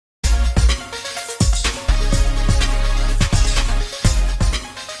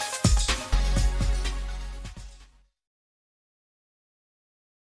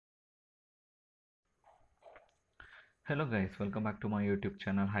Hello guys, welcome back to my YouTube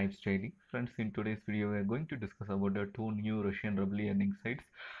channel Hypes Daily. Friends, in today's video we are going to discuss about the two new Russian ruble earning sites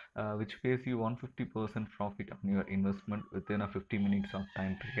which pays you 150% profit on your investment within a 50 minutes of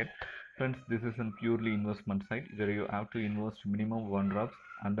time period. Friends, this is a purely investment site where you have to invest minimum 1 rubs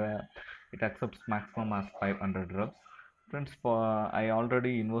and it accepts maximum as 500 rubs. Friends, I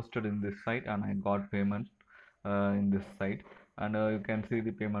already invested in this site and I got payment in this site, and you can see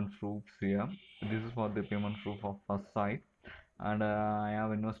the payment proofs here. This is for the payment proof of first site, and I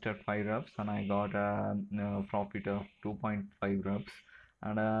have invested 5 reps and I got a profit of 2.5 reps.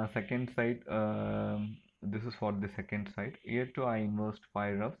 And second site, this is for the second site. Here too I invest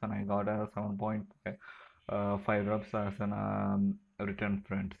 5 reps and I got a 7.5 reps as an return.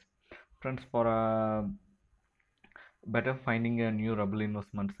 Friends, for better finding a new ruble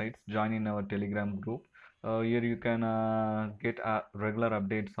investment sites, join in our Telegram group. Here you can get regular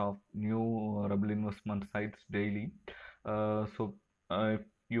updates of new ruble investment sites daily. If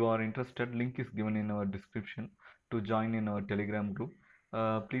you are interested, link is given in our description to join in our Telegram group.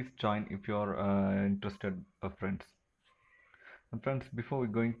 Please join if you are interested, friends. And friends, before we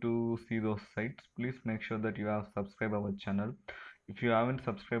going to see those sites, please make sure that you have subscribed our channel. If you haven't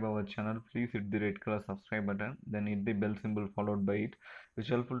subscribed our channel, please hit the red color subscribe button, then hit the bell symbol followed by it, which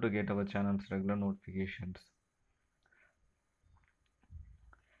is helpful to get our channel's regular notifications.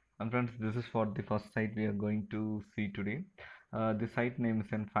 And friends, this is for the first site we are going to see today. The site name is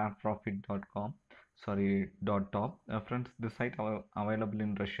fairprofit.com. Sorry, .top. Friends, the site available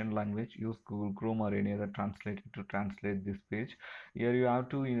in Russian language. Use Google Chrome or any other translator to translate this page. Here you have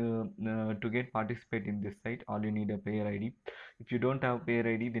to get participate in this site. All you need a payer ID. If you don't have payer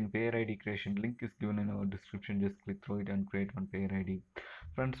ID, then payer ID creation link is given in our description. Just click through it and create one payer ID.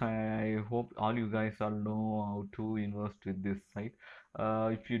 Friends, I hope all you guys all know how to invest with this site.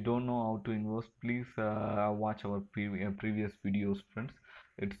 If you don't know how to invest, please watch our previous videos, friends.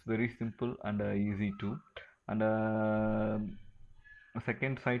 It's very simple and easy too. And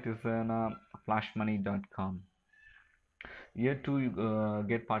second site is flashmoney.com. Here to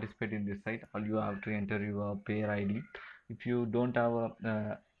get participate in this site, all you have to enter your payer ID. If you don't have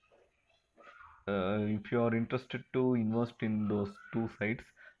a if you are interested to invest in those two sites,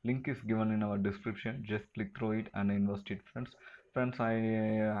 link is given in our description. Just click through it and invest it, friends. I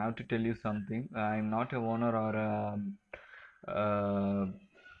have to tell you something. I'm not a owner or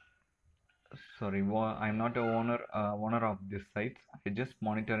I'm not a owner of this sites. I just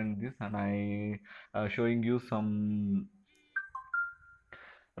monitoring this and I showing you some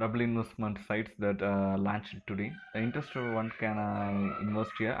ruble investment sites that launched today. The interested one can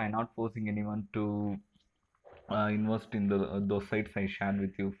invest here. I'm not forcing anyone to invest in those sites I shared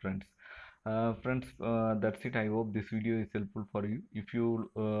with you, friends. That's it. I hope this video is helpful for you. If you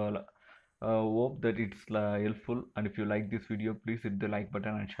hope that it's helpful, and if you like this video, please hit the like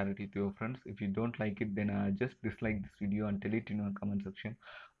button and share it with your friends. If you don't like it, then just dislike this video and tell it in the comment section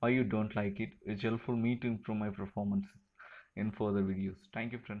why you don't like it. It's helpful me to improve my performance in further videos.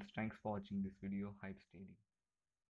 Thank you, friends. Thanks for watching this video. Hypes Daily.